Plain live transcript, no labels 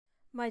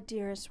My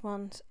dearest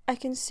ones, I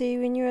can see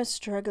when you are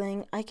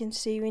struggling. I can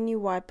see when you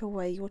wipe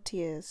away your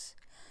tears.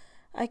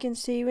 I can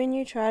see when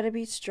you try to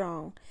be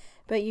strong,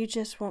 but you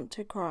just want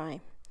to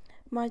cry.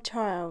 My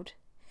child,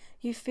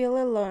 you feel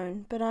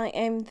alone, but I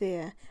am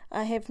there.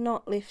 I have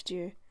not left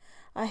you.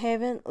 I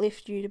haven't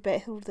left you to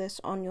battle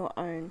this on your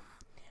own.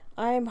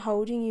 I am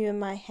holding you in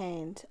my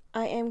hand.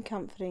 I am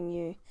comforting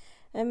you.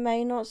 It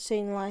may not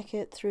seem like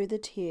it through the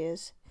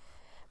tears,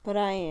 but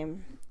I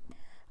am.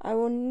 I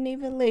will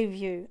never leave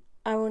you.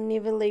 I will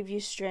never leave you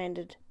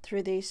stranded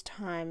through these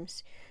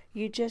times.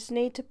 You just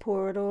need to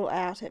pour it all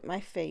out at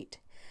my feet.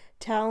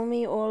 Tell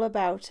me all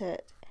about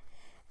it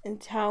and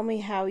tell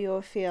me how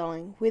you're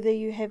feeling. Whether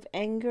you have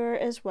anger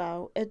as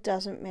well, it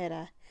doesn't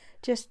matter.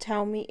 Just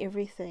tell me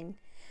everything.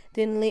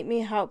 Then let me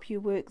help you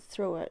work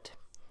through it.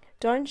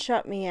 Don't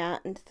shut me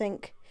out and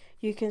think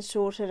you can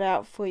sort it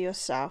out for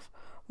yourself.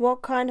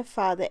 What kind of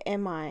father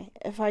am I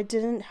if I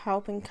didn't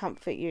help and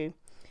comfort you?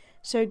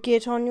 So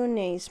get on your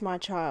knees, my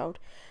child.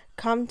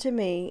 Come to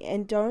me,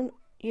 and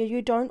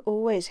you don't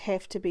always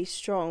have to be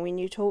strong when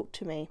you talk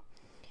to me.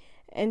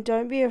 And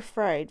don't be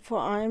afraid, for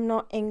I am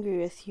not angry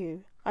with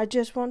you. I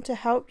just want to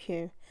help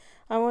you.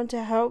 I want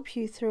to help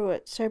you through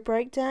it. So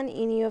break down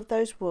any of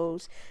those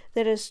walls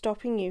that are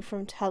stopping you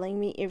from telling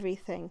me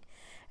everything,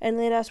 and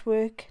let us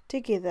work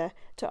together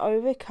to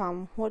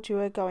overcome what you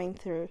are going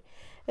through.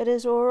 It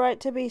is all right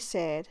to be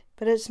sad,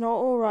 but it's not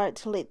all right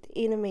to let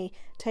the enemy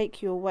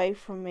take you away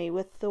from me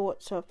with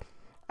thoughts of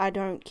I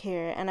don't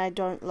care and I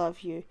don't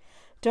love you.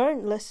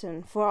 Don't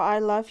listen, for I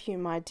love you,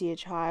 my dear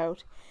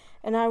child,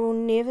 and I will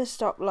never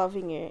stop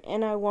loving you,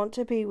 and I want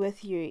to be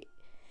with you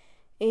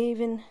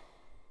even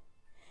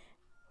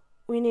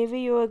whenever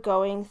you are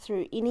going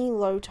through any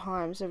low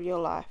times of your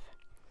life.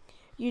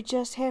 You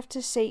just have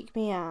to seek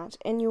me out,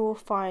 and you will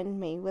find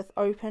me with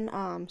open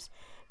arms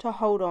to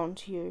hold on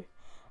to you.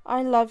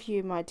 I love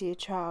you, my dear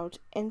child,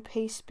 and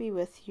peace be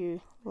with you.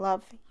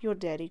 Love, your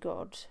Daddy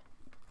God.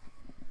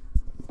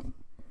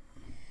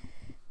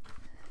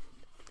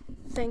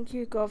 Thank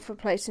you, God, for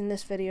placing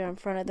this video in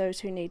front of those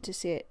who need to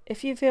see it.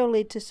 If you feel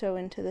led to sow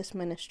into this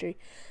ministry,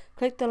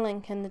 click the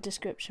link in the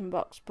description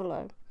box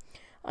below.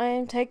 I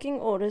am taking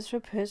orders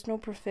for personal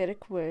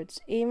prophetic words.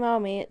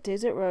 Email me at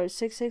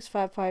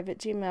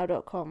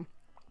desertrose6655@gmail.com.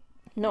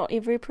 Not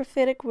every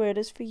prophetic word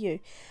is for you,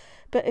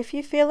 but if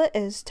you feel it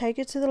is, take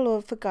it to the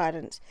Lord for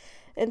guidance.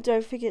 And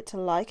don't forget to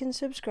like and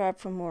subscribe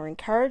for more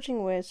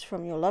encouraging words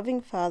from your loving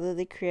Father,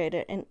 the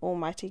Creator and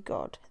Almighty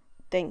God.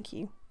 Thank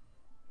you.